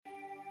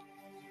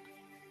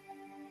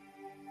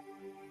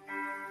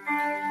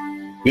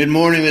Good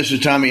morning. This is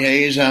Tommy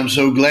Hayes. I'm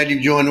so glad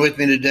you've joined with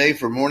me today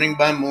for Morning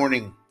by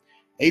Morning,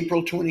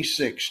 April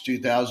 26,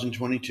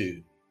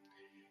 2022.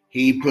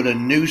 He put a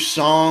new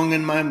song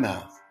in my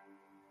mouth.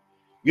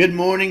 Good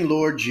morning,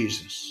 Lord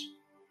Jesus.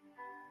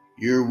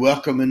 You're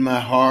welcome in my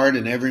heart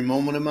and every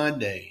moment of my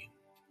day.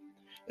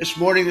 This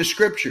morning, the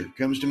scripture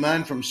comes to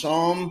mind from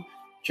Psalm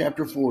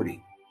chapter 40.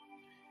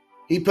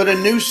 He put a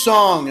new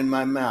song in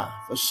my mouth,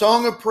 a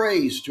song of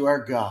praise to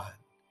our God.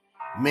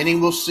 Many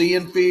will see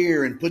and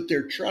fear and put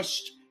their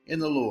trust in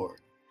the Lord.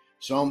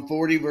 Psalm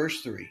 40,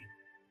 verse 3.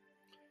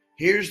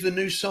 Here's the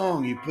new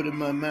song you put in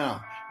my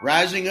mouth,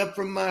 rising up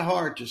from my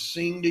heart to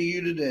sing to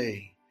you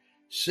today,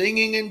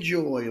 singing in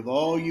joy of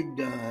all you've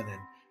done and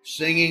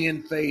singing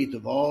in faith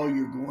of all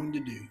you're going to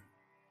do.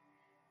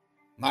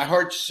 My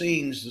heart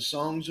sings the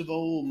songs of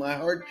old. My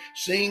heart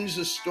sings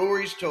the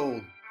stories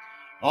told.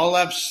 All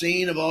I've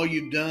seen of all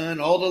you've done,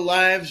 all the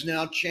lives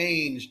now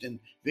changed and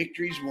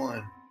victories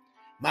won.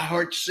 My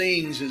heart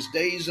sings as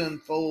days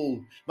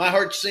unfold. My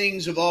heart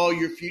sings of all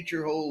your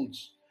future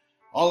holds.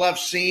 All I've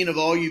seen of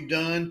all you've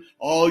done,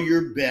 all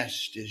your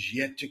best is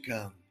yet to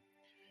come.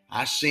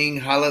 I sing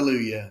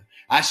hallelujah.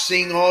 I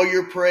sing all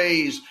your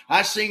praise.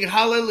 I sing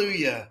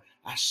hallelujah.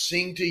 I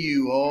sing to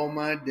you all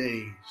my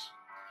days.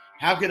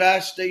 How could I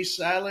stay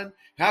silent?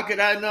 How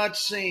could I not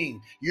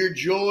sing? Your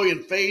joy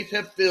and faith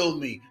have filled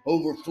me,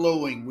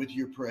 overflowing with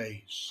your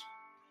praise.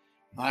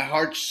 My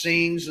heart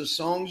sings the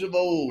songs of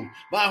old.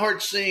 My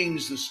heart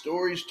sings the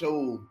stories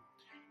told.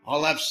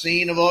 All I've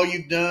seen of all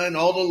you've done,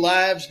 all the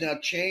lives now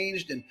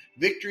changed and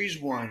victories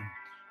won.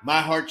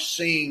 My heart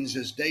sings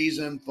as days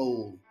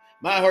unfold.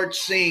 My heart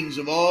sings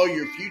of all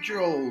your future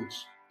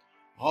holds.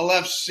 All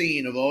I've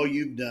seen of all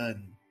you've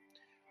done,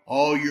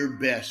 all your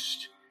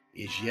best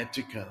is yet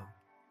to come.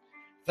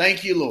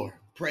 Thank you, Lord.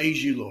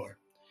 Praise you, Lord.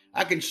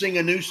 I can sing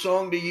a new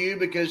song to you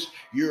because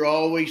you're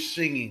always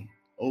singing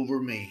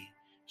over me.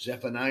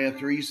 Zephaniah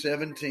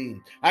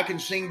 3:17. I can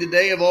sing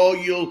today of all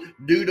you'll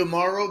do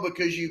tomorrow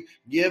because you've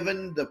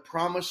given the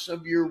promise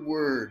of your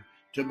word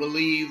to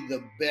believe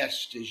the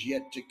best is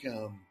yet to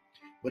come.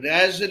 But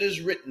as it is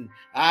written,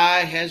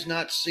 eye has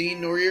not seen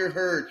nor ear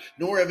heard,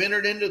 nor have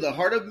entered into the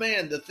heart of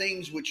man the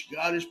things which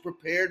God has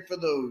prepared for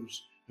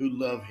those who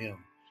love him.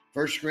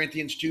 1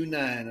 Corinthians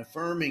 2:9,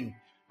 affirming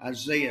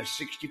Isaiah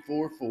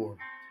 64:4,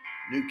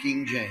 New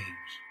King James.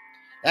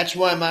 That's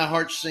why my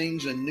heart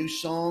sings a new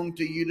song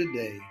to you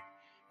today.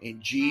 In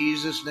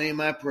Jesus'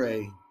 name I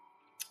pray.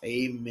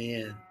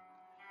 Amen.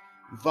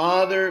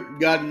 Father,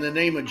 God, in the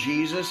name of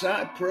Jesus,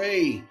 I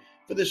pray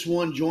for this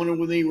one joining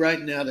with me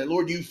right now, that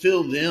Lord, you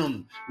fill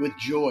them with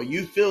joy.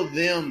 You fill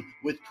them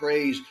with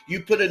praise.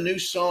 You put a new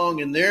song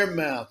in their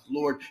mouth,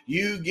 Lord.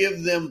 You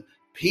give them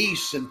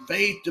peace and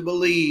faith to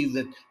believe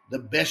that the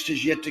best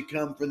is yet to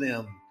come for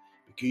them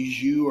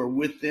because you are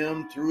with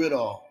them through it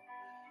all.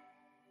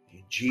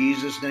 In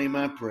Jesus' name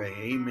I pray.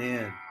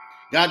 Amen.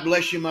 God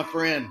bless you, my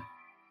friend,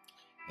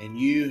 and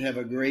you have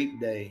a great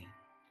day.